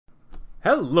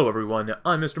Hello everyone,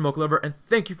 I'm Mr. Mochalover, and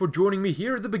thank you for joining me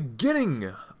here at the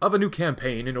beginning of a new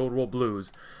campaign in Old World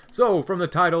Blues. So, from the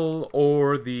title,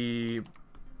 or the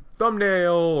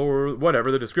thumbnail, or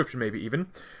whatever, the description maybe even,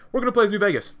 we're going to play as New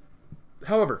Vegas.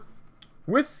 However,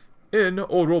 within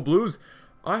Old World Blues,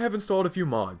 I have installed a few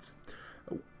mods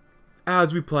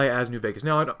as we play as New Vegas.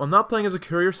 Now, I'm not playing as a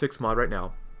Courier 6 mod right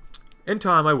now. In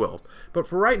time, I will. But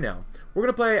for right now, we're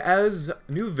going to play as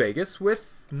New Vegas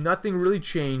with nothing really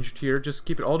changed here. Just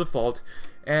keep it all default.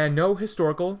 And no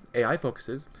historical AI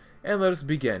focuses. And let us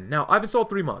begin. Now, I've installed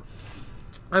 3 mods.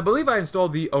 I believe I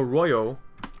installed the Arroyo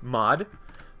mod.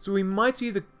 So we might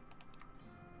see the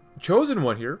chosen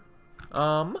one here.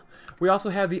 We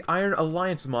also have the Iron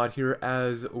Alliance mod here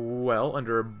as well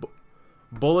under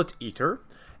Bullet Eater.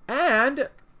 And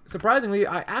surprisingly,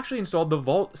 I actually installed the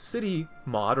Vault City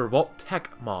mod, or Vault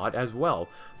Tech mod, as well.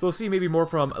 So we'll see maybe more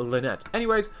from Lynette.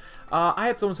 Anyways, I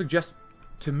had someone suggest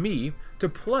to me to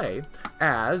play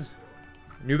as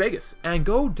New Vegas and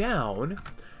go down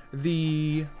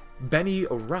the Benny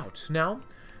route. Now,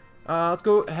 let's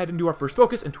go ahead and do our first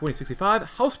focus in 2065.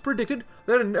 House predicted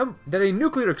that a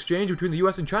nuclear exchange between the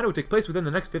US and China would take place within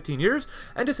the next 15 years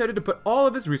and decided to put all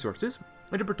of his resources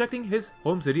into protecting his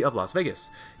home city of Las Vegas.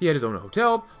 He had his own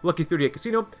hotel, Lucky 38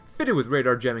 casino, fitted with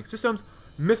radar jamming systems,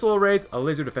 missile arrays, a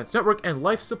laser defense network, and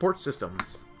life support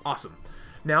systems. Awesome.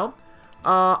 Now,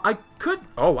 I could...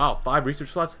 Oh, wow, 5 research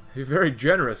slots. Very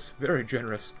generous, very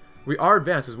generous. We are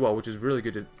advanced as well, which is really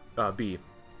good to be.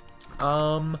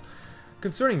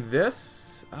 Concerning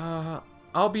this,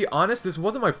 I'll be honest, this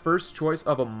wasn't my first choice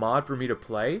of a mod for me to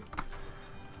play.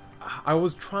 I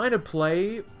was trying to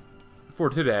play for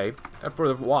today, for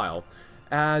a while,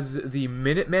 as the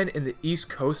Minutemen in the East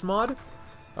Coast mod.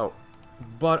 Oh,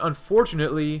 but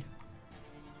unfortunately,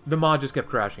 the mod just kept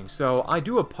crashing. So I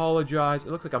do apologize.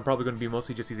 It looks like I'm probably going to be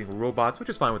mostly just using robots, which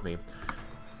is fine with me.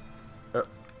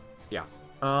 Yeah.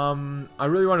 I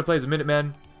really want to play as a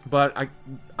Minutemen, but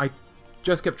I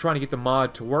just kept trying to get the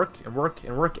mod to work and work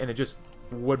and work, and it just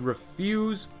would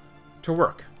refuse to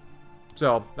work.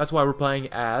 So that's why we're playing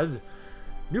as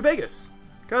New Vegas.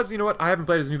 Because, you know what, I haven't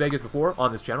played as New Vegas before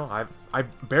on this channel. I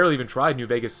barely even tried New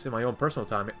Vegas in my own personal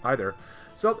time either.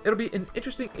 So it'll be an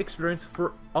interesting experience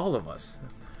for all of us.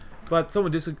 But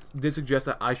someone did suggest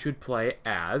that I should play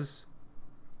as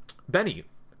Benny.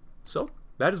 So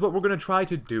that is what we're going to try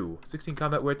to do. 16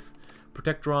 combat width,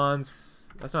 Protectrons.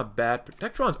 That's not bad.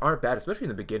 Protectrons aren't bad, especially in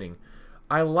the beginning.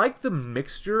 I like the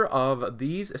mixture of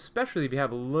these, especially if you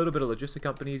have a little bit of logistic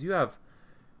companies. You have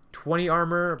 20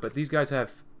 armor, but these guys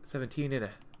have 17.8.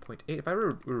 If I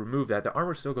remove that, the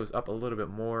armor still goes up a little bit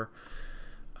more.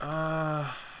 What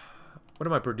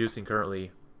am I producing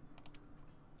currently?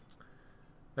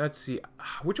 Let's see.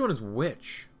 Which one is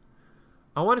which?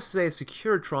 I want to say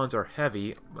Securitrons are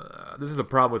heavy. This is a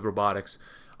problem with robotics.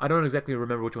 I don't exactly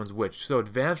remember which one's which. So,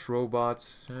 Advanced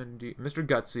Robots, and Mr.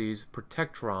 Gutsies,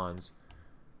 Protectrons.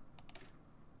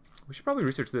 We should probably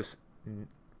research this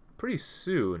pretty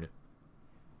soon.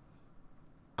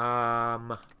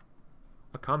 Combat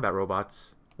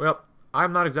robots. Well,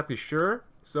 I'm not exactly sure,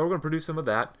 so we're going to produce some of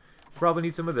that. Probably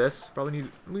need some of this.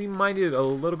 We might need a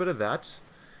little bit of that.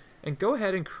 And go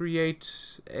ahead and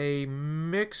create a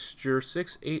mixture,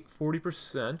 6, 8,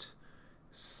 40%.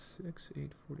 6,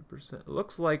 8, 40%.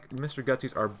 Looks like Mr.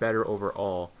 Gutsies are better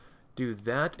overall. Do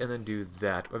that and then do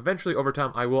that. Eventually, over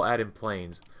time, I will add in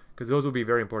planes, because those will be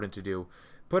very important to do.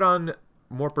 Put on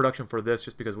more production for this,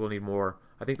 just because we'll need more.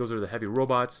 I think those are the heavy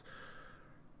robots.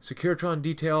 Securitron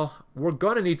detail. We're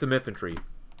going to need some infantry.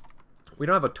 We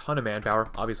don't have a ton of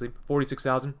manpower, obviously.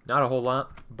 46,000, not a whole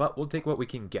lot, but we'll take what we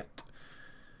can get.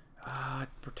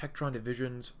 Protectron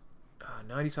divisions.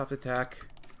 90 soft attack.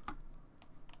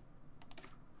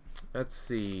 Let's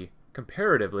see.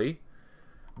 Comparatively,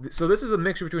 so this is a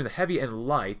mixture between the heavy and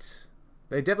light.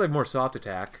 They definitely have more soft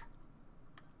attack.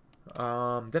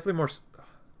 Definitely more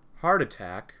hard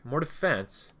attack. More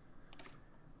defense.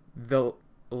 The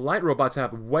light robots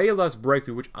have way less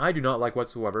breakthrough, which I do not like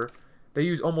whatsoever. They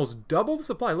use almost double the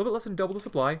supply. A little bit less than double the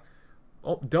supply.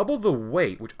 Oh, double the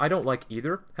weight, which I don't like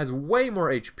either. Has way more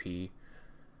HP.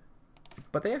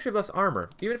 But they actually have less armor,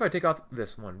 even if I take off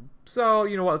this one. So,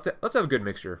 you know what? Let's have a good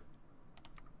mixture.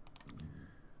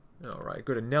 Alright,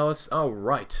 go to Nellis.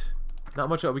 Alright. Not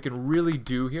much that we can really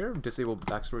do here. Disable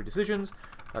backstory decisions.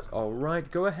 That's alright.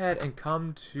 Go ahead and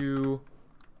come to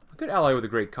a good ally with the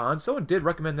Great Khans. Someone did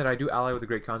recommend that I do ally with the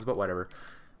Great Khans, but whatever.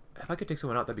 If I could take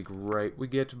someone out, that'd be great. We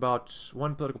get about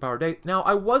 1 political power a day. Now,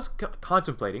 I was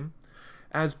contemplating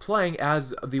as playing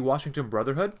as the Washington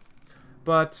Brotherhood,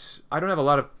 but I don't have a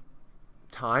lot of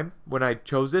time when I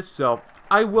chose this, so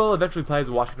I will eventually play as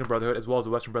the Washington Brotherhood as well as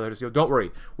the Western Brotherhood. So don't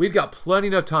worry, we've got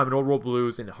plenty of time in Old World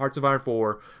Blues and Hearts of Iron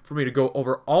 4 for me to go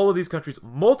over all of these countries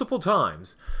multiple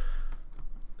times,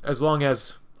 as long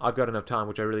as I've got enough time,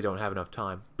 which I really don't have enough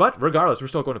time. But regardless, we're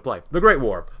still going to play. The Great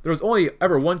War. There was only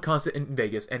ever one constant in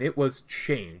Vegas, and it was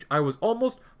change. I was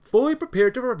almost fully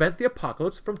prepared to prevent the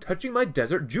apocalypse from touching my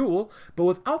desert jewel, but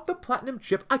without the platinum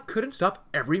chip, I couldn't stop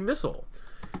every missile.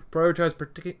 Prioritize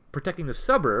protecting the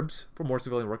suburbs for more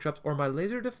civilian workshops, or my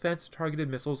laser defense targeted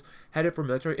missiles headed for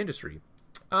military industry.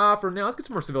 For now, let's get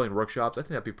some more civilian workshops. I think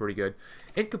that'd be pretty good.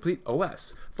 Incomplete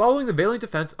OS. Following the valiant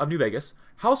defense of New Vegas,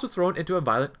 House was thrown into a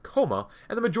violent coma,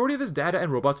 and the majority of his data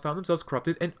and robots found themselves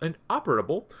corrupted and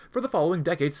inoperable for the following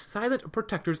decades, silent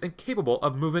protectors incapable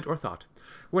of movement or thought.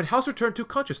 When House returned to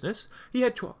consciousness, he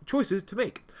had choices to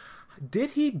make.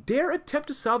 Did he dare attempt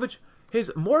to salvage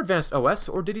his more advanced OS,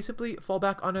 or did he simply fall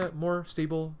back on a more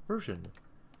stable version?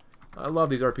 I love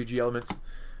these RPG elements.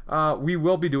 We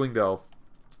will be doing, though,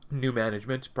 new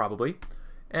management, probably,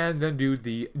 and then do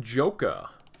the Joka,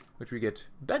 which we get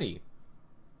Benny.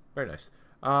 Very nice.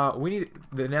 We need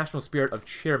the national spirit of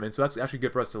chairman, so that's actually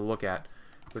good for us to look at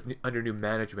with under new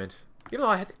management. Even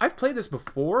though I've played this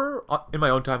before in my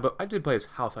own time, but I did play as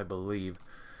House, I believe.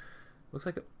 Looks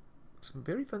like some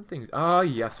very fun things.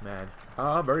 Yes, man.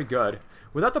 Very good.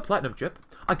 Without the platinum chip,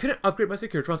 I couldn't upgrade my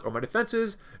Securitrons or my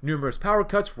defenses. Numerous power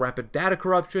cuts, rampant data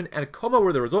corruption, and a coma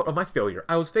were the result of my failure.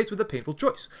 I was faced with a painful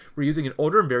choice. Reusing an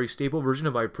older and very stable version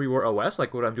of my pre-war OS,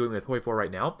 like what I'm doing with Hoi4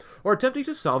 right now, or attempting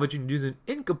to salvage and use an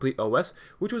incomplete OS,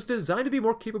 which was designed to be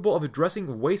more capable of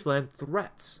addressing wasteland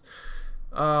threats.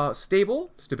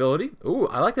 Stability. Ooh,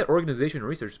 I like that organization and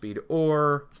research speed.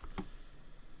 Or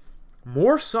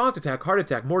more soft attack, hard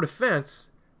attack, more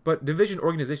defense, but division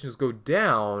organizations go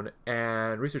down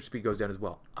and research speed goes down as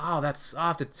well. Oh, that's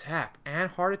soft attack and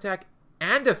hard attack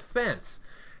and defense.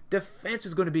 Defense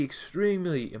is going to be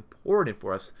extremely important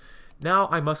for us. Now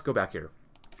I must go back here.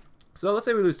 So let's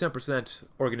say we lose 10%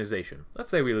 organization. Let's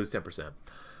say we lose 10%.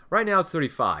 Right now it's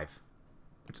 35,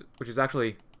 which is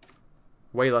actually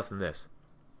way less than this.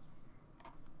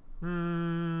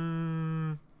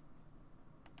 I'm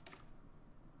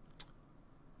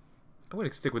going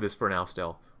to stick with this for now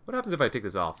still. What happens if I take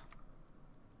this off?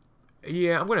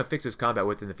 Yeah, I'm going to fix this combat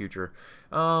width in the future.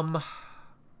 Oh,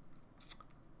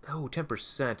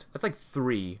 10%. That's like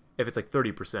 3 if it's like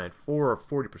 30%. 4 or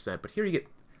 40%. But here you get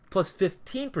plus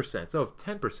 15%. So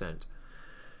 10%.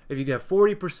 If you have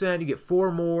 40%, you get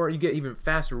 4 more. You get even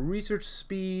faster research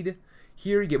speed.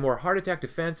 Here you get more heart attack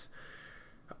defense.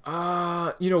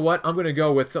 You know what? I'm going to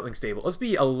go with something stable. Let's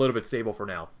be a little bit stable for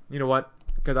now. You know what?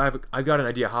 Because I've got an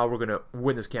idea how we're going to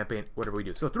win this campaign, whatever we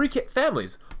do. So 3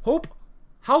 families.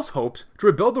 House hopes to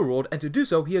rebuild the world, and to do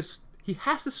so, he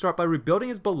has to start by rebuilding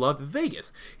his beloved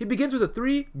Vegas. He begins with the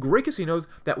 3 great casinos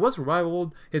that once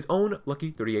rivaled his own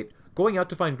Lucky 38, going out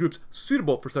to find groups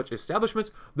suitable for such establishments,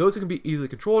 those who can be easily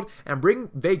controlled, and bring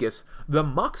Vegas the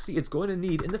moxie it's going to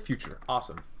need in the future.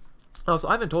 Awesome. So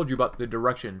I haven't told you about the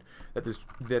direction that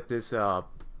this you know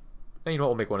what,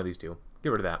 we'll make one of these two.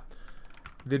 Get rid of that.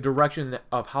 The direction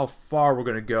of how far we're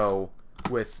going to go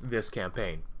with this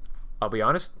campaign. I'll be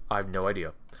honest, I have no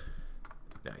idea.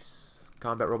 Nice.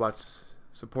 Combat robots,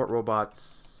 support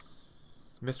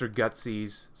robots, Mr.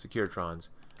 Gutsy's Securitrons.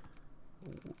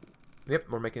 Yep,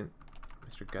 we're making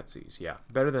Mr. Gutsy's. Yeah,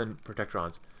 better than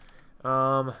Protectrons.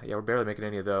 Yeah, we're barely making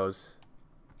any of those.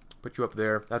 Put you up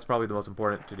there. That's probably the most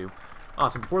important to do.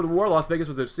 Awesome. Before the war, Las Vegas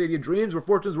was a city of dreams where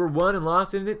fortunes were won and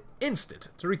lost in an instant.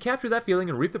 To recapture that feeling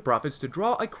and reap the profits, to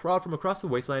draw a crowd from across the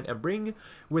wasteland and bring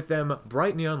with them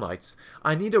bright neon lights,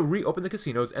 I need to reopen the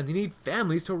casinos, and they need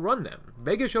families to run them.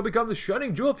 Vegas shall become the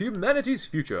shining jewel of humanity's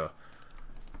future.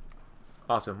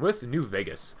 Awesome. With New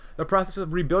Vegas. The process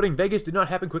of rebuilding Vegas did not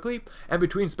happen quickly, and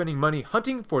between spending money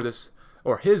hunting for this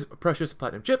or his precious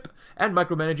platinum chip and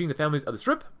micromanaging the families of the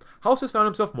Strip, House has found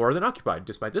himself more than occupied.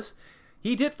 Despite this,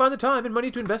 he did find the time and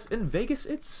money to invest in Vegas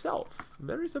itself.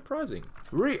 Very surprising.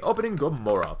 Reopening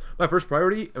Gomorrah. My first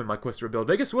priority in my quest to rebuild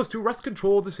Vegas was to wrest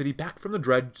control of the city back from the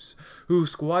dreads who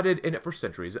squatted in it for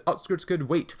centuries. The outskirts could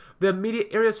wait. The immediate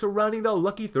area surrounding the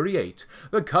Lucky 38,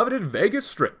 the coveted Vegas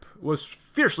Strip, was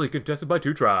fiercely contested by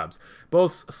 2 tribes.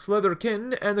 Both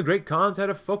Slitherkin and the Great Khans had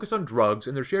a focus on drugs,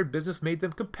 and their shared business made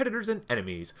them competitors and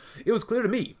enemies. It was clear to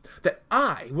me that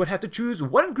I would have to choose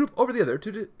one group over the other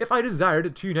if I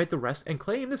desired to unite the rest and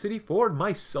claim the city for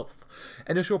myself.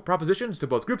 Initial propositions to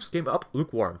both groups came up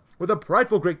lukewarm, with the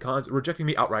prideful Great Khans rejecting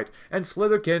me outright, and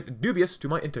Slitherkin dubious to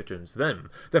my intentions. Then,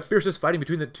 the fiercest fighting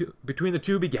between the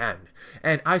two began,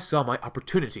 and I saw my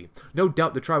opportunity. No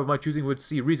doubt the tribe of my choosing would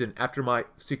see reason after my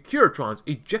Curatrons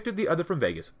ejected the other from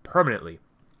Vegas permanently.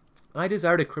 I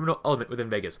desired a criminal element within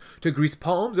Vegas, to grease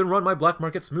palms and run my black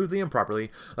market smoothly and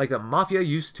properly, like the Mafia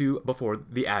used to before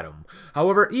the Atom.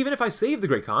 However, even if I saved the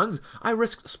Great Khans, I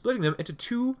risked splitting them into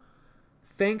two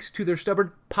thanks to their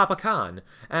stubborn Papa Khan.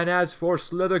 And as for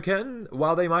Slitherkin,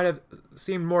 while they might have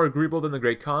seemed more agreeable than the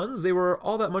Great Khans, they were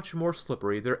all that much more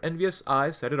slippery. Their envious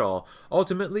eyes said it all.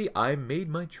 Ultimately, I made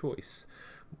my choice.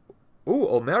 Ooh,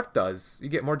 omertas. You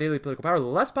get more daily political power,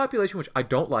 less population, which I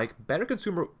don't like, better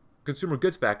consumer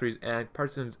goods factories, and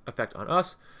Partisans' effect on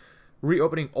us.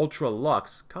 Reopening Ultra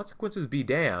Lux. Consequences be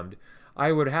damned.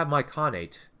 I would have my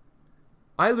Khanate.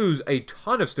 I lose a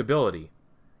ton of stability.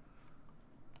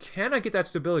 Can I get that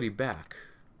stability back?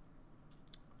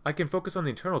 I can focus on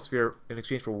the internal sphere in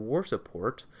exchange for war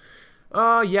support.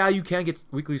 Yeah, you can get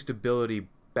weekly stability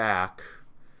back.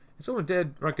 And someone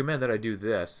did recommend that I do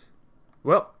this.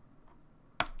 Well,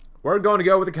 we're going to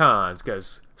go with the cons,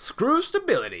 because screw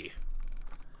stability.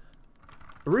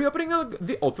 Reopening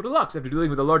the Ultra Deluxe. After dealing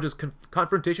with the largest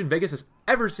confrontation Vegas has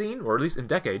ever seen, or at least in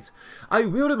decades, I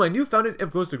wielded my newfound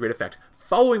influence to great effect.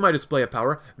 Following my display of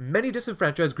power, many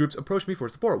disenfranchised groups approached me for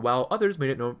support, while others made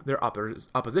it known their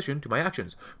opposition to my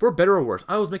actions. For better or worse,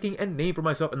 I was making a name for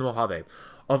myself in the Mojave.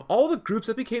 Of all the groups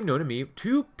that became known to me,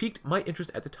 two piqued my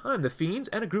interest at the time, the Fiends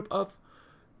and a group of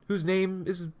whose name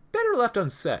is better left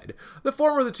unsaid. The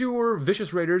former of the two were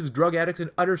vicious raiders, drug addicts,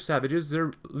 and utter savages.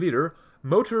 Their leader,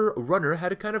 Motor Runner,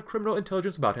 had a kind of criminal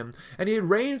intelligence about him, and he had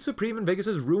reigned supreme in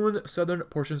Vegas's ruined southern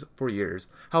portions for years.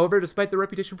 However, despite their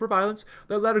reputation for violence,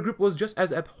 the latter group was just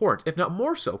as abhorrent, if not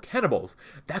more so, cannibals.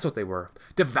 That's what they were.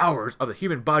 Devourers of the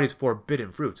human body's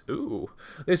forbidden fruits. Ooh.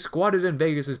 They squatted in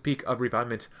Vegas's peak of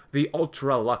refinement, the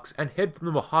Ultra Lux, and hid from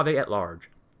the Mojave at large.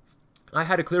 I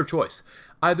had a clear choice.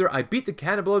 Either I beat the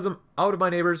cannibalism out of my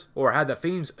neighbors, or had the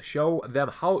Fiends show them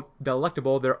how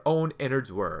delectable their own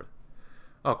innards were.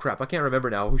 Oh crap, I can't remember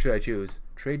now. Who should I choose?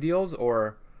 Trade deals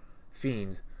or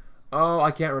Fiends? Oh,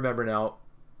 I can't remember now.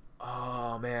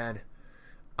 Oh, man.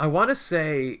 I want to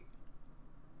say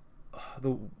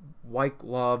the White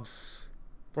Gloves,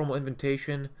 formal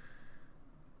invitation.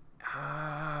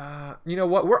 You know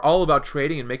what? We're all about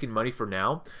trading and making money for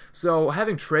now. So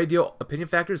having trade deal opinion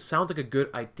factors sounds like a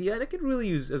good idea, and it could really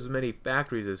use as many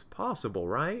factories as possible,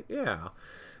 right? Yeah.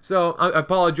 So I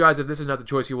apologize if this is not the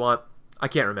choice you want. I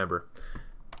can't remember.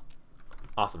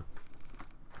 Awesome.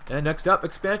 And next up,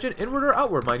 expansion, inward or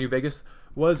outward. My new Vegas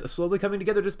was slowly coming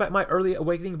together despite my early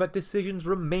awakening, but decisions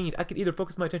remained. I could either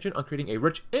focus my attention on creating a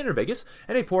rich inner Vegas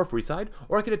and a poor free side,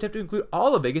 or I could attempt to include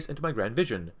all of Vegas into my grand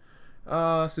vision.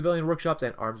 Civilian workshops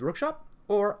and arms workshop,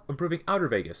 or improving outer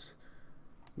Vegas.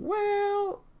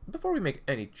 Well, before we make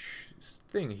any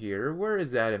thing here, where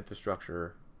is that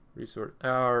infrastructure?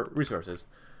 Resources.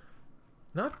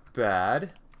 Not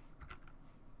bad.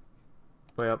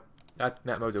 Well,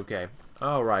 that mode's okay.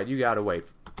 Alright, you gotta wait.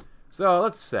 So,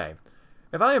 let's say,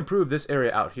 if I improve this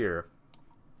area out here,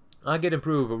 I get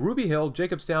improve Ruby Hill,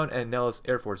 Jacobstown, and Nellis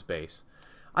Air Force Base.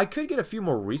 I could get a few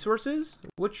more resources,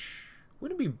 which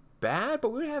wouldn't be bad, but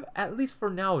we would have, at least for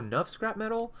now, enough scrap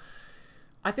metal.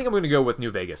 I think I'm going to go with New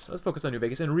Vegas. Let's focus on New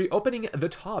Vegas and reopening the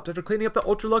Tops. After cleaning up the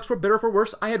Ultra Lux for better or for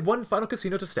worse, I had one final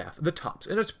casino to staff, the Tops.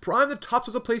 In its prime, the Tops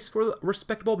was a place for the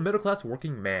respectable middle-class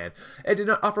working man. It did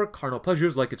not offer carnal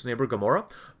pleasures like its neighbor Gomorrah,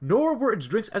 nor were its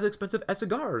drinks as expensive as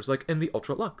cigars like in the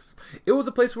Ultra Lux. It was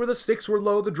a place where the stakes were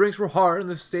low, the drinks were hard, and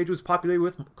the stage was populated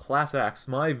with class acts.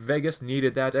 My Vegas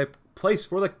needed that, a place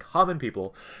for the common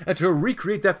people. And to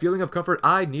recreate that feeling of comfort,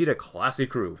 I need a classy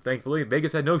crew. Thankfully,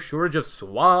 Vegas had no shortage of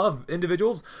suave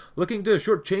individuals looking to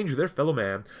shortchange their fellow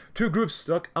man. Two groups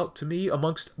stuck out to me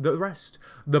amongst the rest.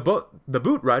 The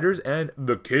Boot Riders and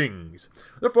the Kings.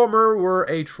 The former were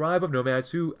a tribe of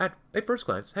nomads who, at a first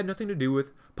glance, had nothing to do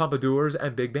with pompadours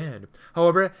and big band.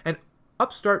 However, an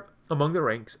upstart among the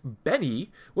ranks,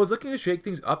 Benny was looking to shake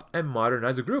things up and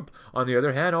modernize the group. On the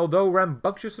other hand, although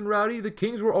rambunctious and rowdy, the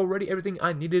Kings were already everything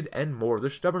I needed and more. The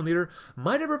stubborn leader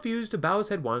might have refused to bow his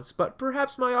head once, but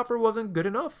perhaps my offer wasn't good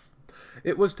enough.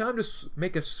 It was time to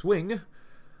make a swing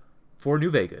for New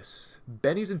Vegas.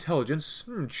 Benny's intelligence,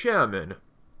 chairman.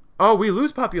 Oh, we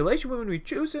lose population when we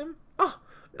choose him? Oh,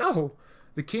 no.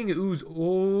 The King oozes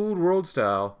old world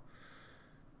style.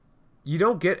 You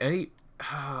don't get any...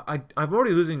 I'm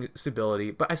already losing stability,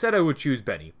 but I said I would choose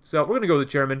Benny. So we're going to go with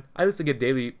the chairman. I just get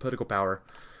daily political power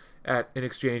in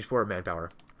exchange for manpower.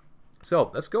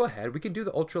 So let's go ahead. We can do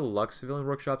the Ultra Lux, civilian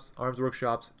workshops, arms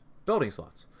workshops, building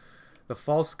slots. The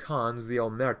false cons, the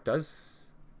Omertas.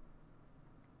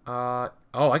 Oh,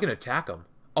 I can attack them.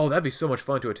 Oh, that'd be so much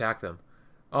fun to attack them.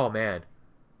 Oh, man.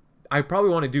 I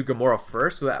probably want to do Gomorrah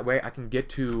first, so that way I can get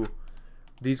to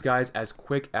these guys as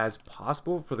quick as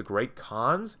possible for the Great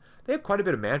Khans. They have quite a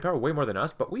bit of manpower, way more than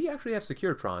us, but we actually have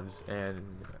Securetrons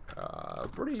and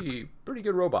pretty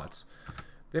good robots.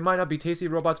 They might not be tasty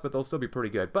robots, but they'll still be pretty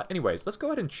good. But anyways, let's go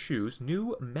ahead and choose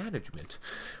new management.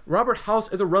 Robert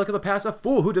House is a relic of the past, a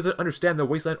fool who doesn't understand the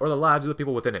wasteland or the lives of the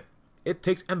people within it. It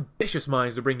takes ambitious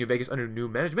minds to bring New Vegas under new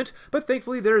management, but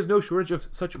thankfully there is no shortage of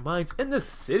such minds in the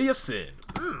City of Sin.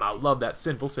 I love that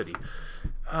sinful city.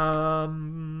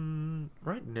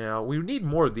 Right now, we need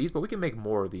more of these, but we can make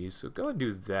more of these. So go ahead and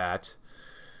do that.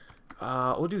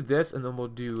 We'll do this, and then we'll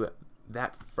do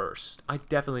that first. I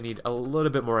definitely need a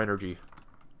little bit more energy.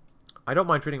 I don't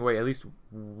mind trading away at least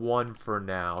one for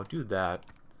now. Do that.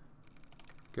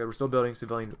 Good, we're still building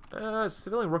civilian...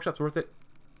 civilian workshop's worth it.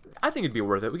 I think it'd be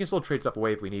worth it. We can still trade stuff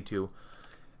away if we need to.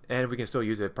 And we can still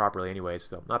use it properly anyways,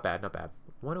 so not bad, not bad.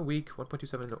 1 a week,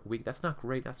 1.27 a week. That's not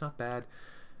great, that's not bad.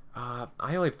 I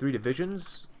only have 3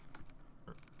 divisions.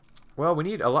 Well, we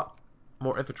need a lot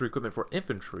more infantry equipment for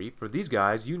infantry. For these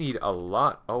guys, you need a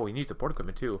lot... Oh, we need support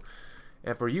equipment too.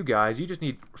 And for you guys, you just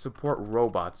need support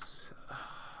robots.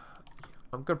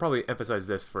 I'm going to probably emphasize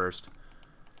this first.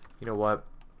 You know what?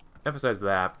 Emphasize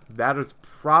that. That is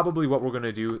probably what we're going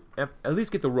to do. At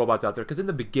least get the robots out there, because in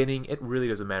the beginning, it really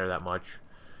doesn't matter that much.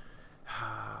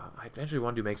 I eventually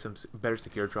want to make some better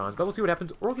Securetrons, but we'll see what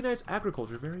happens. Organized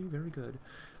agriculture. Very, very good.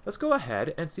 Let's go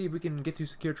ahead and see if we can get to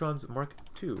Securetrons Mark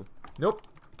II. Nope.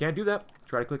 Can't do that.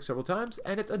 Try to click several times,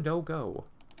 and it's a no-go.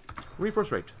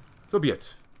 Reinforce rate. So be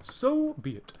it. So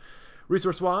be it.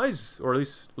 Resource-wise, or at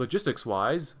least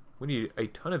logistics-wise, we need a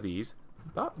ton of these.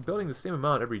 About building the same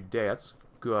amount every day. That's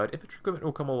good. Infantry equipment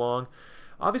will come along.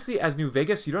 Obviously, as New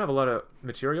Vegas, you don't have a lot of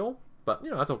material, but, you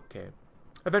know, that's okay.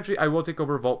 Eventually, I will take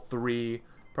over Vault 3.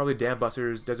 Probably Dam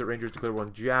Busters, Desert Rangers, Declare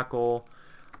 1 Jackal.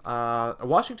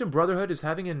 Washington Brotherhood is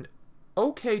having an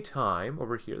okay time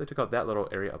over here. They took out that little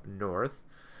area up north.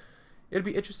 It'd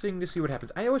be interesting to see what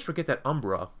happens. I always forget that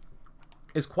Umbra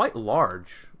is quite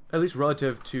large, at least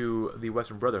relative to the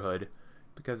Western Brotherhood,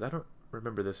 because I don't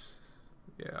remember this.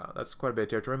 Yeah, that's quite a bit of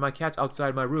territory. My cat's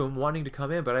outside my room wanting to come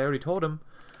in, but I already told him,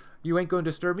 you ain't going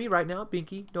to disturb me right now,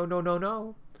 Binky. No, no, no,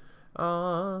 no.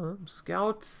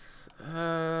 Scouts,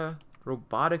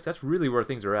 robotics, that's really where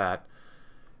things are at.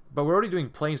 But we're already doing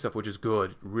plane stuff, which is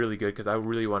good, really good, because I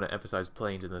really want to emphasize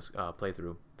planes in this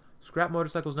playthrough. Scrap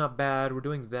motorcycle's not bad. We're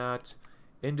doing that.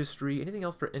 Industry. Anything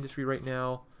else for industry right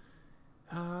now?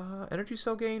 Energy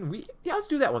cell gain. Yeah, let's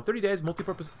do that one. 30 days,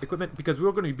 multi-purpose equipment, because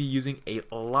we're going to be using a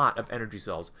lot of energy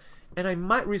cells. And I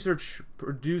might research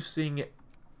producing,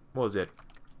 what was it?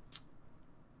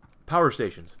 Power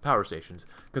stations. Power stations.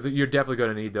 Because you're definitely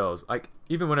going to need those. Like,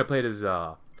 even when I played as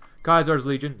Kaisar's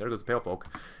Legion, there goes the Pale Folk.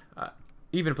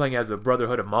 Even playing as the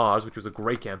Brotherhood of Mars, which was a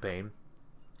great campaign,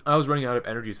 I was running out of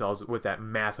energy cells with that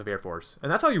massive air force.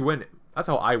 And that's how you win. That's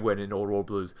how I win in Old World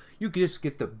Blues. You just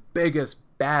get the biggest,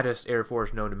 baddest air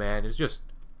force known to man. It's just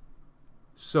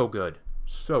so good.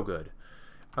 So good.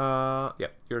 Yeah,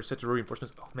 you're set to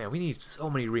reinforcements. Oh man, we need so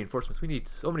many reinforcements. We need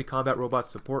so many combat robots,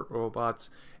 support robots,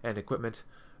 and equipment.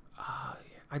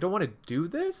 I don't want to do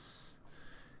this.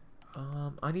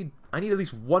 I need at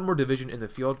least one more division in the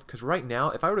field, because right now,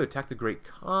 if I were to attack the Great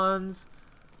Khans,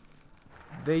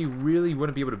 they really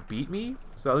wouldn't be able to beat me.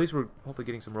 So at least we're hopefully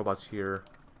getting some robots here.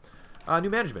 New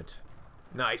management.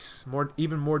 Nice.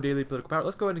 Even more daily political power.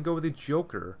 Let's go ahead and go with the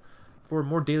Joker for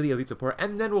more daily elite support,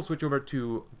 and then we'll switch over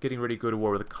to getting ready to go to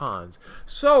war with the Khans.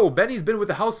 So, Benny's been with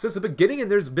the house since the beginning, and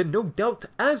there's been no doubt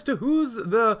as to who's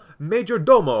the major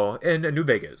domo in New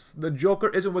Vegas. The Joker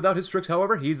isn't without his tricks,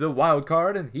 however. He's the wild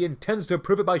card, and he intends to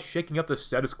prove it by shaking up the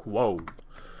status quo.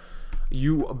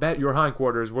 You bet your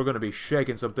hindquarters we're going to be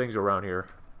shaking some things around here.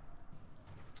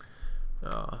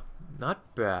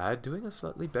 Not bad. Doing a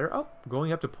slightly better. Oh,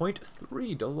 going up to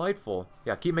 0.3. Delightful.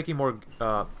 Yeah, keep making more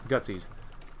gutsies.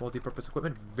 Multi-purpose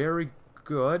equipment. Very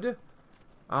good.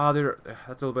 That's a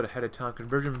little bit ahead of time.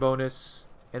 Conversion bonus.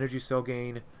 Energy cell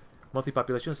gain. Monthly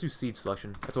population. Let's do seed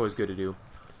selection. That's always good to do.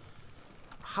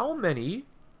 How many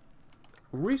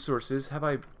resources have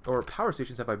I, or power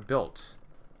stations have I built?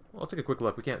 Well, let's take a quick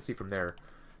look. We can't see from there.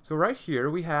 So right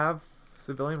here we have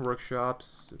civilian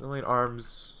workshops, civilian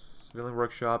arms, civilian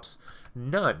workshops.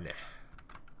 None.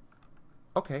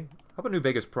 Okay. How about New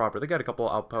Vegas proper? They got a couple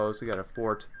outposts. They got a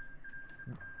fort.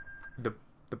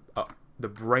 The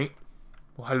brain.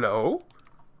 Well, hello?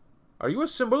 Are you a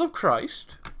symbol of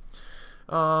Christ?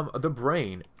 The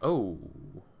brain. Oh.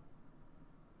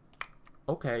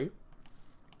 Okay.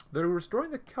 They're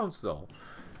restoring the council.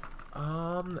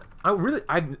 I've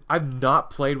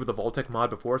not played with the Voltec mod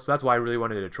before, so that's why I really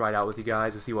wanted to try it out with you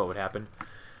guys to see what would happen.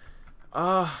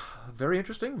 Very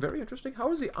interesting, very interesting.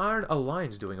 How is the Iron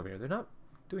Alliance doing over here? They're not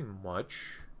doing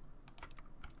much.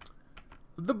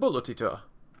 The Bullet Eater.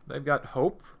 They've got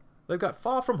Hope. They've got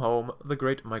Far From Home, The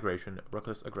Great Migration,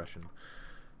 Reckless Aggression.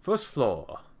 First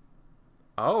Floor.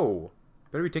 Oh.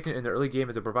 Better be taken in the early game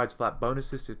as it provides flat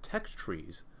bonuses to tech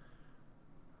trees.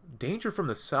 Danger from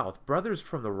the South. Brothers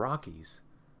from the Rockies.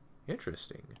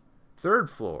 Interesting. Third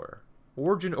Floor.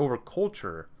 Origin over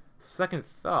Culture. Second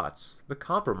Thoughts. The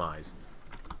Compromise.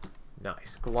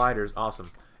 Nice. Gliders.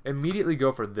 Awesome. Immediately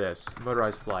go for this.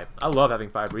 Motorized Flight. I love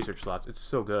having 5 research slots. It's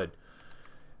so good.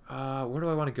 Where do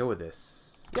I want to go with this?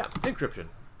 Yeah, encryption.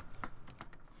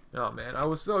 Oh man, I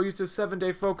was so used to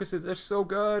 7-day focuses. They're so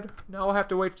good. Now I'll have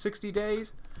to wait 60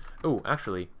 days. Oh,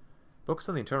 actually, focus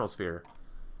on the internal sphere.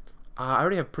 I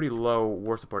already have pretty low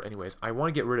war support anyways. I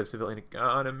want to get rid of civilian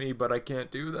economy, but I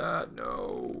can't do that.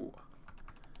 No.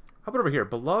 How about over here?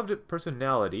 Beloved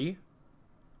personality.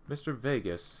 Mr.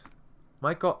 Vegas.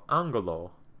 Michael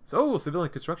Angelo. So,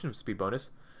 civilian construction speed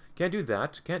bonus. Can't do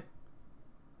that. Can't.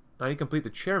 I need to complete the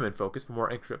chairman focus for more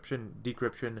encryption,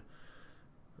 decryption.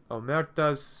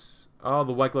 Omertas. Oh,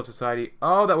 the White Glove Society.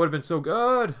 Oh, that would have been so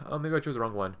good. Oh, maybe I chose the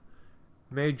wrong one.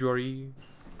 Majori.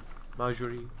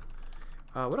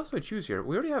 What else do I choose here?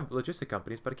 We already have logistic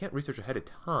companies, but I can't research ahead of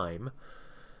time.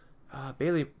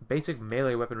 Basic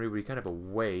melee weaponry would be kind of a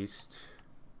waste.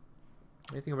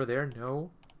 Anything over there? No.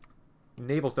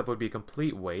 Naval stuff would be a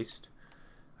complete waste.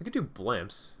 I could do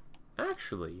blimps.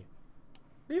 Actually,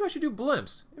 maybe I should do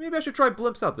blimps. Maybe I should try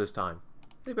blimps out this time.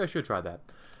 Maybe I should try that.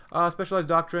 Specialized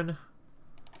doctrine.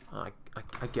 I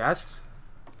guess.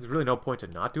 There's really no point to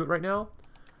not do it right now.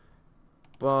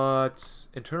 But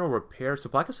internal repair.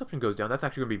 Supply consumption goes down. That's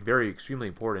actually going to be very extremely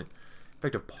important.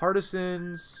 Effective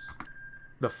partisans.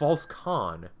 The false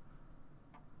con.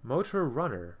 Motor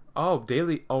runner. Oh,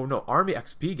 daily. Oh no, army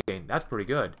XP gain. That's pretty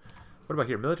good. What about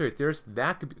here? Military theorist.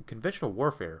 That could be conventional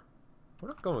warfare. We're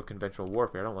not going with conventional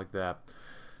warfare. I don't like that.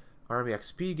 Army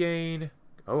XP gain.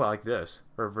 Oh, I like this.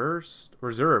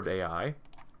 Reserved AI.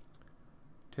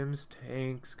 Tim's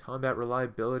tanks. Combat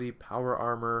reliability. Power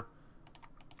armor.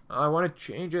 I want to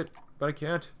change it, but I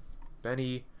can't.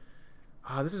 Benny.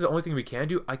 This is the only thing we can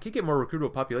do. I could get more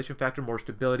recruitable population factor, more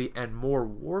stability, and more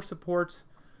war support.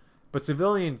 But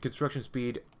civilian construction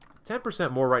speed,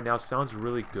 10% more right now sounds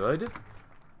really good.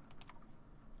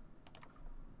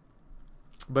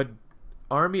 But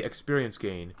army experience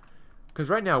gain. Because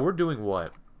right now we're doing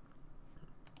what?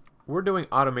 We're doing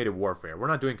automated warfare. We're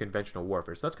not doing conventional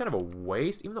warfare. So that's kind of a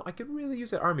waste, even though I could really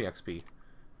use that army XP.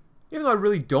 Even though I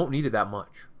really don't need it that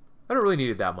much. I don't really need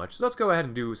it that much. So let's go ahead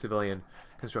and do civilian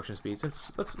construction speed, since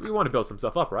we want to build some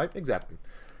stuff up, right? Exactly.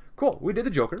 Cool. We did the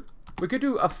Joker. We could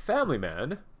do a family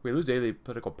man. We lose daily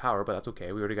political power, but that's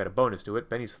okay. We already got a bonus to it.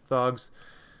 Benny's thugs.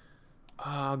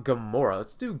 Gamora.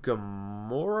 Let's do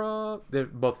Gamora. They're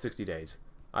both 60 days.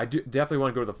 I definitely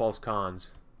want to go to the false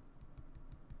cons.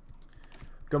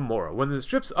 Gamora. When the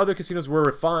strip's other casinos were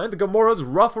refined, the Gamora's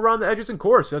rough around the edges and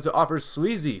coarse as it offers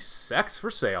sleazy sex for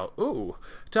sale. Ooh.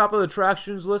 Top of the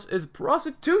attractions list is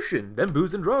prostitution, then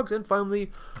booze and drugs, and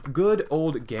finally, good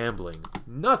old gambling.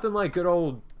 Nothing like good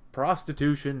old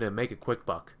prostitution to make a quick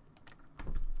buck.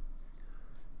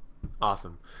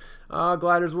 Awesome.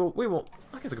 Gliders, well, we won't...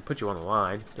 I guess I could put you on the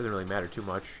line. Doesn't really matter too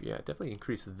much. Yeah, definitely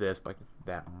increase this by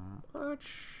that much.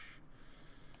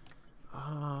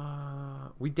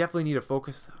 We definitely need a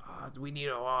focus. We need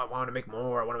a... I want to make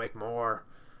more. I want to make more.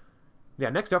 Yeah,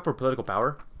 next up for political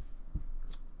power.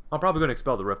 I'm probably going to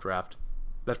expel the Rift Draft.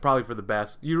 That's probably for the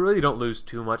best. You really don't lose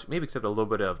too much, maybe except a little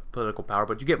bit of political power,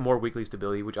 but you get more weekly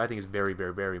stability, which I think is very,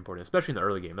 very, very important, especially in the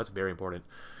early game. That's very important.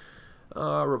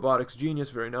 Robotics Genius,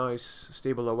 very nice.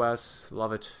 Stable OS,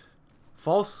 love it.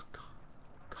 False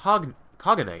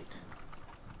Cognate.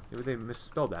 Maybe they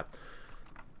misspelled that.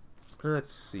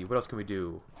 Let's see, what else can we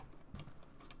do?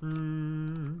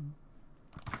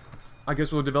 I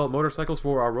guess we'll develop motorcycles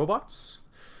for our robots.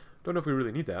 Don't know if we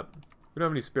really need that. We don't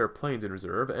have any spare planes in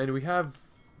reserve, and we have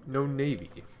no navy.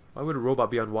 Why would a robot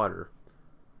be on water?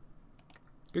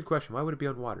 Good question. Why would it be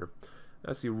on water?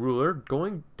 That's the ruler.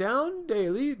 Going down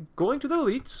daily. Going to the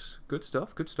elites. Good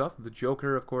stuff. Good stuff. The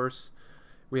Joker, of course.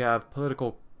 We have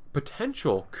political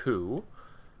potential coup.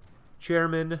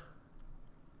 Chairman.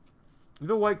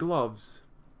 The White Gloves.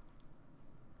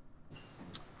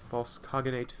 False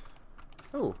Cognate.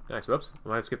 Oh, nice. Whoops. I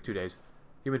might have skipped 2 days.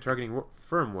 Human targeting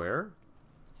firmware.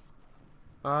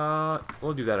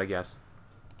 We'll do that, I guess.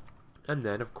 And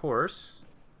then, of course,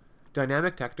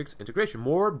 dynamic tactics integration.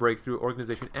 More breakthrough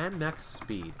organization and max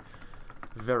speed.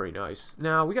 Very nice.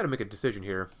 Now, we got to make a decision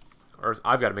here. Or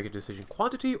I've got to make a decision.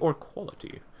 Quantity or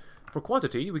quality? For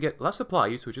quantity, we get less supply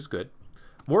use, which is good.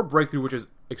 more breakthrough, which is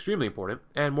extremely important,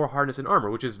 and more hardness and armor,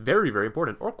 which is very, very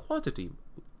important, or quantity.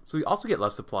 So we also get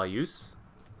less supply use,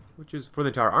 which is for the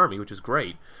entire army, which is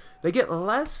great. They get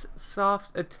less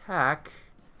soft attack,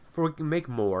 for we can make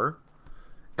more,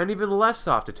 and even less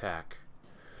soft attack.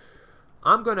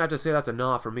 I'm going to have to say that's a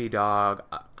nah for me, dog.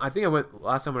 I think I went,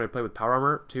 last time when I played with power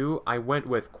armor, too, I went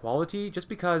with quality, just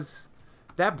because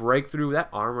that breakthrough, that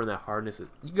armor, and that hardness,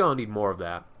 you're going to need more of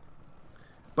that.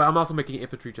 But I'm also making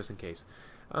infantry just in case.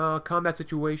 Combat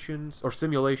situations, or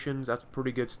simulations, that's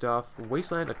pretty good stuff.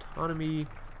 Wasteland autonomy.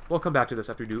 We'll come back to this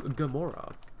after we do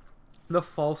Gamora. The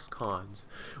false cons.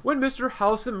 When Mr.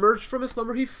 House emerged from his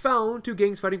slumber, he found two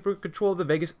gangs fighting for control of the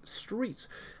Vegas streets.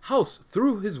 House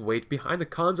threw his weight behind the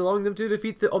cons, allowing them to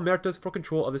defeat the Omertas for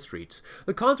control of the streets.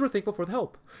 The cons were thankful for the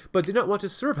help, but did not want to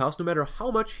serve House no matter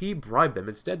how much he bribed them.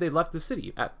 Instead, they left the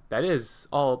city. That is,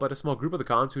 all but a small group of the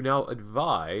cons who now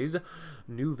advise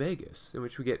New Vegas, in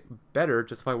which we get better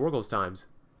Justify War Goals times.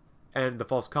 And the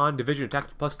false con, division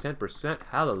attack plus 10%.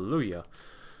 Hallelujah.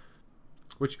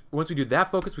 Which, once we do that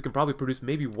focus, we can probably produce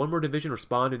maybe one more division or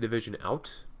spawn a division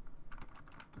out.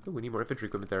 Ooh, we need more infantry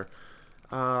equipment there.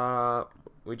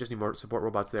 We just need more support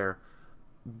robots there.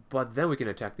 But then we can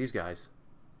attack these guys.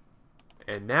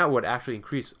 And that would actually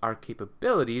increase our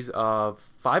capabilities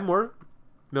of 5 more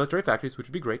military factories, which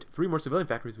would be great. 3 more civilian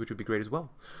factories, which would be great as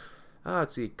well.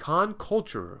 Let's see. Con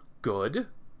culture. Good.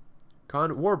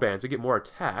 Con warbands, they get more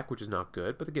attack, which is not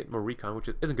good, but they get more recon, which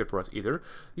isn't good for us either.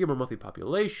 They get more monthly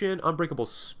population. Unbreakable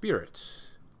spirit.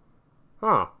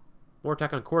 Huh. More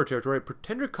attack on core territory.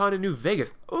 Pretender con in New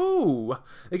Vegas. Ooh!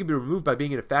 They can be removed by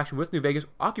being in a faction with New Vegas,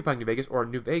 occupying New Vegas, or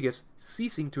New Vegas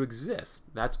ceasing to exist.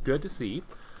 That's good to see.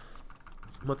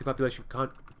 Monthly population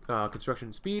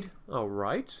construction speed.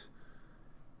 Alright.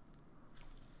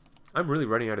 I'm really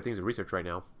running out of things to research right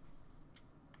now.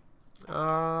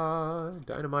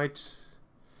 Dynamite.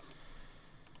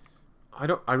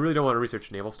 I really don't want to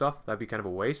research naval stuff. That'd be kind of a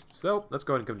waste. So let's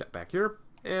go ahead and come back here,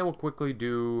 and we'll quickly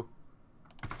do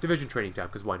division training time,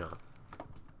 because why not?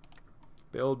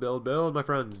 Build, build, build, my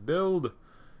friends, build.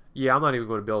 Yeah, I'm not even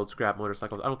going to build scrap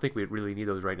motorcycles. I don't think we really need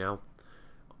those right now.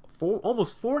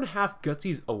 Almost 4.5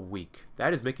 gutsies a week.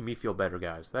 That is making me feel better,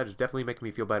 guys. That is definitely making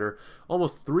me feel better.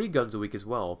 Almost 3 guns a week as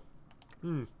well.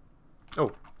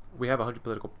 Oh, we have 100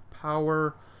 political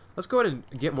power. Let's go ahead and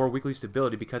get more weekly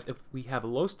stability, because if we have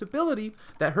low stability,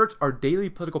 that hurts our daily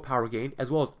political power gain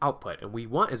as well as output. And we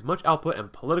want as much output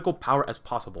and political power as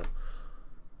possible.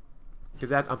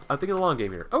 Because I'm thinking the long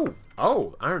game here. Oh,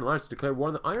 Iron Alliance declared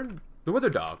war on the Wither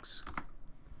Dogs.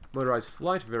 Motorized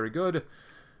flight, very good.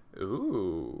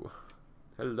 Ooh,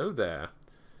 hello there.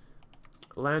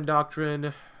 Land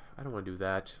doctrine. I don't want to do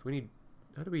that. We need.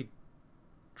 How do we?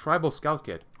 Tribal scout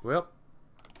kit. Well,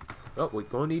 we're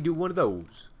going to need to do one of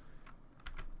those.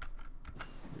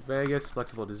 Vegas,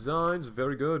 flexible designs,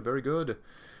 very good, very good.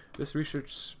 This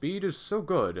research speed is so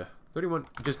good. 31,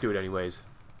 just do it anyways.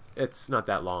 It's not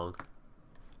that long.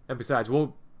 And besides,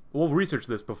 we'll research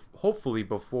this hopefully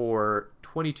before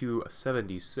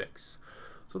 2276.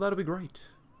 So that'll be great.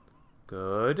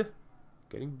 Good.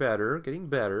 Getting better, getting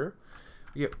better.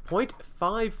 We get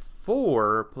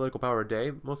 0.54 political power a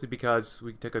day, mostly because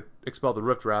we take expel the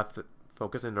Rift Wrath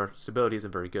focus and our stability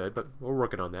isn't very good, but we're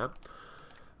working on that.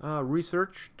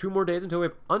 Research, 2 more days until we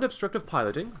have unobstructive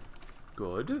piloting.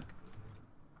 Good.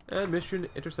 And mission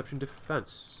interception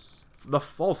defense. The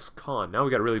false con. Now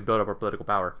we gotta really build up our political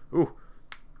power. Ooh.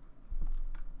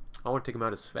 I want to take him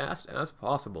out as fast as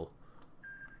possible.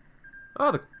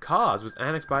 Oh, the cause was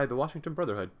annexed by the Washington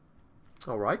Brotherhood.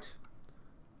 Alright.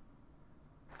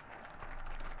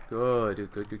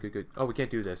 Good, good, good, good, good. Oh, we can't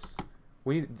do this.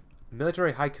 We need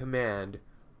military high command.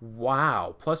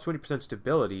 Wow. Plus 20%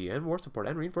 stability and war support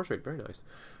and reinforce rate. Very nice.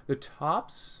 The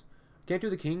tops. Can't do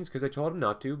the kings because I told him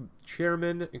not to.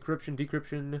 Chairman, encryption,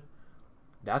 decryption.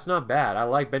 That's not bad. I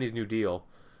like Benny's new deal.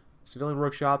 Civilian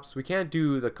workshops. We can't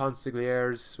do the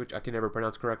consiglières, which I can never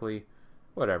pronounce correctly.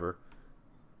 Whatever.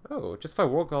 Oh, justify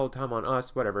work all the time on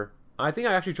us. Whatever. I think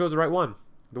I actually chose the right one.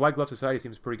 The White Glove Society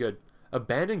seems pretty good.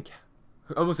 Abandon...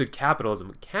 I almost said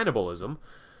capitalism. Cannibalism.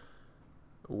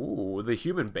 Ooh, the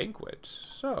human banquet.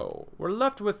 So, we're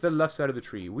left with the left side of the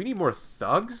tree. We need more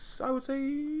thugs, I would say.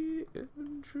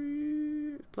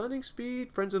 Infantry. Planning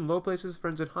speed. Friends in low places.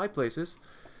 Friends in high places.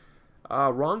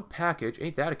 Wrong package.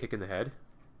 Ain't that a kick in the head?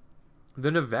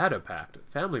 The Nevada Pact.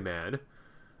 Family man.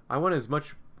 I want as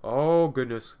much... Oh,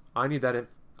 goodness. I need that.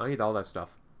 I need all that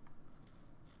stuff.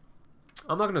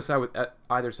 I'm not going to side with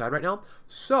either side right now.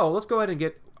 So, let's go ahead and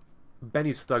get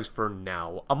Benny's thugs for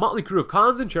now. A motley crew of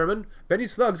cons and chairmen.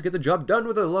 Benny's thugs get the job done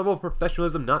with a level of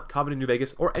professionalism not common in New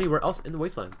Vegas or anywhere else in the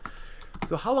wasteland.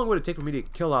 So how long would it take for me to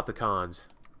kill off the cons?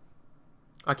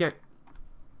 I can't.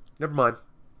 Never mind.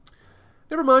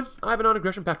 Never mind. I have a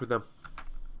non-aggression pact with them.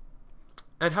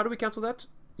 And how do we cancel that?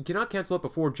 You cannot cancel it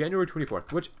before January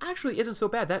 24th, which actually isn't so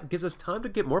bad. That gives us time to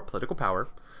get more political power.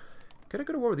 Can I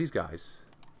go to war with these guys?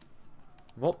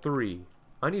 Vault 3.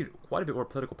 I need quite a bit more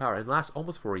political power and lasts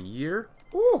almost for a year.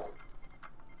 Ooh!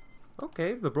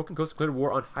 Okay, the Broken Coast declared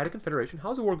war on Haida Confederation.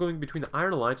 How's the war going between the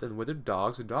Iron Alliance and Withered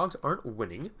Dogs? The Dogs aren't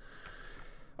winning.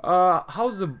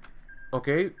 How's the...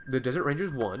 Okay, the Desert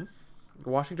Rangers won.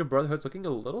 Washington Brotherhood's looking a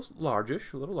little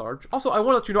largish, a little large. Also, I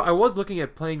want to let you know, I was looking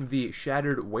at playing the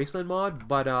Shattered Wasteland mod,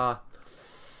 but,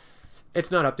 it's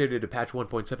not updated to patch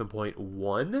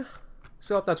 1.7.1.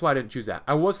 So that's why I didn't choose that.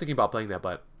 I was thinking about playing that,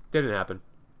 but didn't happen.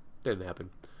 Didn't happen.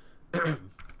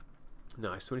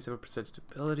 Nice, 27%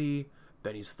 stability.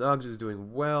 Benny's Thugs is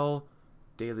doing well.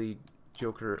 Daily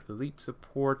Joker Elite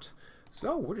support.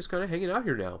 So, we're just kind of hanging out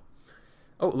here now.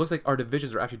 Oh, it looks like our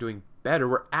divisions are actually doing better.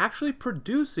 We're actually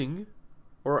producing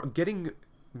or getting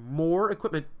more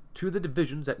equipment to the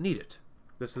divisions that need it.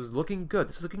 This is looking good.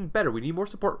 This is looking better. We need more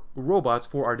support robots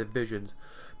for our divisions,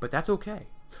 but that's okay.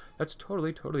 That's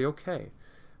totally, totally okay.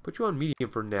 Put you on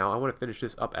medium for now. I want to finish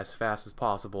this up as fast as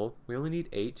possible. We only need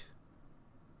 8.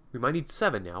 We might need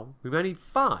 7 now. We might need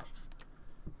 5.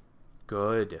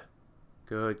 Good.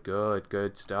 Good, good,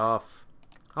 good stuff.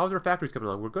 How's our factories coming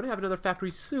along? We're going to have another factory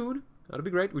soon. That'll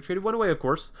be great. We traded one away, of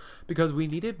course, because we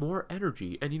needed more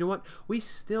energy. And you know what? We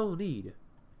still need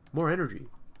more energy.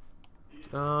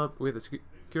 We have the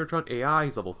Securitron AI.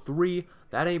 He's level 3.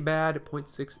 That ain't bad.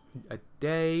 0.6 a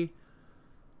day.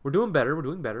 We're doing better. We're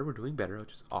doing better. We're doing better,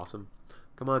 which is awesome.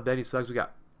 Come on, Benny Slugs. We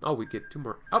got... Oh, we get 2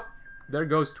 more. Oh, there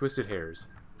goes Twisted Hairs.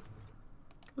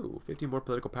 Ooh, 15 more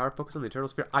political power. Focus on the Eternal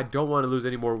Sphere. I don't want to lose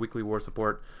any more weekly war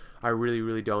support. I really,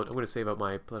 really don't. I'm going to save up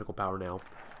my political power now.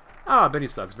 Ah, Benny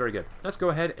Slugs. Very good. Let's go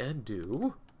ahead and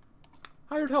do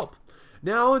hired help.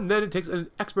 Now and then it takes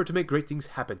an expert to make great things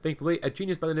happen. Thankfully, a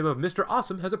genius by the name of Mr.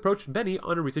 Awesome has approached Benny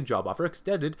on a recent job offer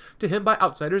extended to him by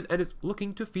outsiders and is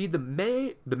looking to feed the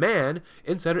man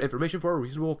insider information for a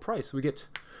reasonable price. We get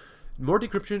more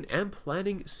decryption and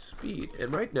planning speed.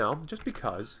 And right now, just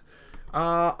because,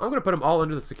 I'm going to put them all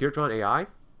under the Securitron AI.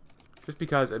 Just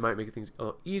because it might make things a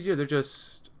little easier. They're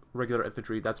just regular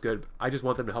infantry. That's good. I just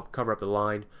want them to help cover up the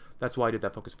line. That's why I did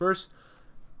that focus first.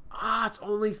 Ah, it's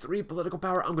only 3 political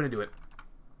power. I'm going to do it.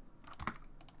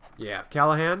 Yeah,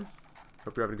 Callahan.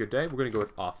 Hope you're having a good day. We're going to go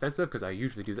with offensive because I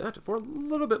usually do that for a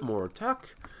little bit more tech.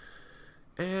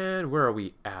 And where are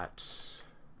we at?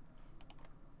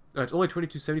 It's only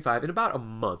 22.75 in about a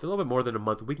month. A little bit more than a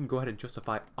month. We can go ahead and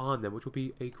justify on them, which will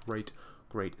be a great,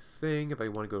 great thing. If I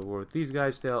want to go to war with these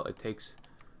guys still, it takes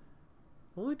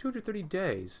only 230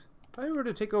 days. If I were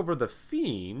to take over the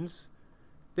Fiends,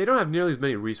 they don't have nearly as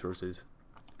many resources.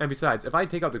 And besides, if I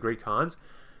take out the Great Khans,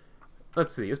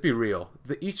 let's see, let's be real.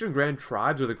 The Eastern Grand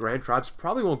Tribes or the Grand Tribes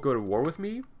probably won't go to war with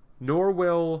me, nor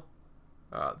will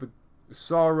the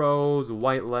Sorrows,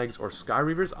 White Legs, or Sky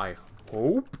Reavers, I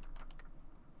hope.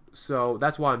 So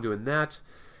that's why I'm doing that.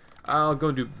 I'll go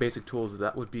and do basic tools.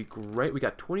 That would be great. We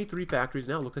got 23 factories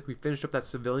now. It looks like we finished up that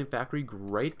civilian factory.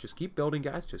 Great. Just keep building,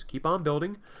 guys. Just keep on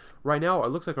building. Right now, it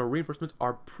looks like our reinforcements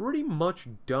are pretty much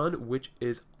done, which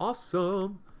is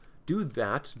awesome. Do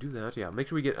that. Do that. Yeah, make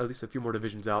sure we get at least a few more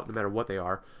divisions out, no matter what they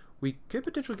are. We could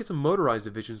potentially get some motorized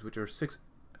divisions, which are 6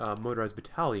 motorized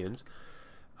battalions.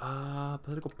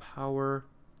 Political power.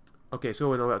 Okay,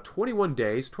 so in about 21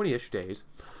 days, 20-ish days,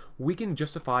 we can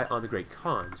justify on the Great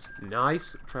Khans.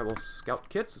 Nice. Tribal scout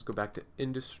kits. Let's go back to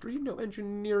industry. No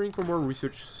engineering for more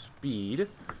research speed.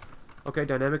 Okay,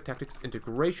 dynamic tactics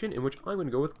integration, in which I'm going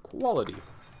to go with quality.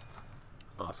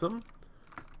 Awesome.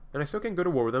 And I still can't go to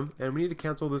war with them, and we need to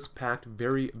cancel this pact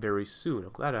very, very soon.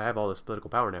 I'm glad I have all this political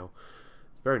power now.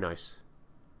 It's very nice.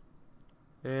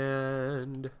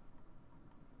 And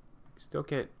still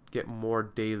can't get more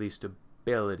daily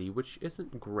stability, which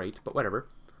isn't great, but whatever.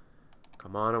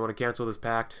 Come on, I want to cancel this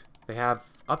pact. They have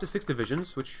up to 6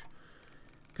 divisions, which,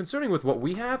 concerning with what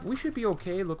we have, we should be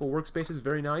okay. Local workspace is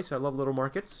very nice. I love little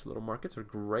markets. Little markets are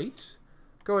great.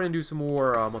 Go ahead and do some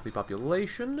more monthly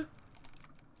population.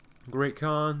 Great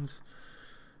Khans.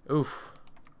 Oof.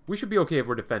 We should be okay if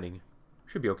we're defending.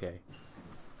 Should be okay.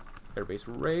 Airbase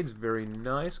raids, very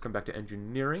nice. Come back to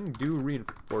engineering. Do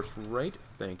reinforce rate.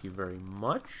 Thank you very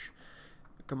much.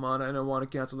 Come on, I don't want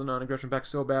to cancel the non-aggression pact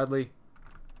so badly.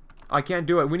 I can't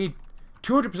do it. We need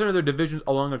 200% of their divisions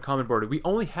along a common border. We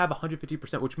only have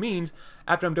 150%, which means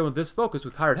after I'm done with this focus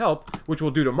with hired help, which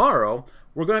we'll do tomorrow,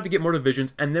 we're going to have to get more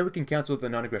divisions, and then we can cancel the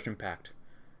non-aggression pact.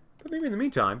 But maybe in the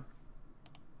meantime,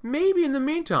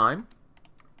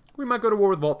 we might go to war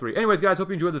with Vault 3. Anyways, guys, hope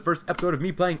you enjoyed the first episode of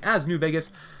me playing as New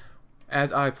Vegas,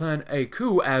 as I plan a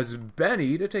coup as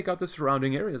Benny to take out the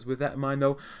surrounding areas. With that in mind,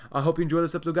 though, I hope you enjoyed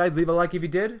this episode, guys. Leave a like if you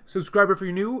did. Subscribe if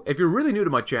you're new. If you're really new to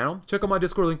my channel, check out my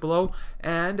Discord link below.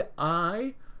 And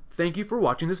I thank you for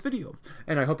watching this video.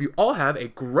 And I hope you all have a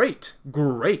great,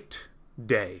 great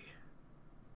day.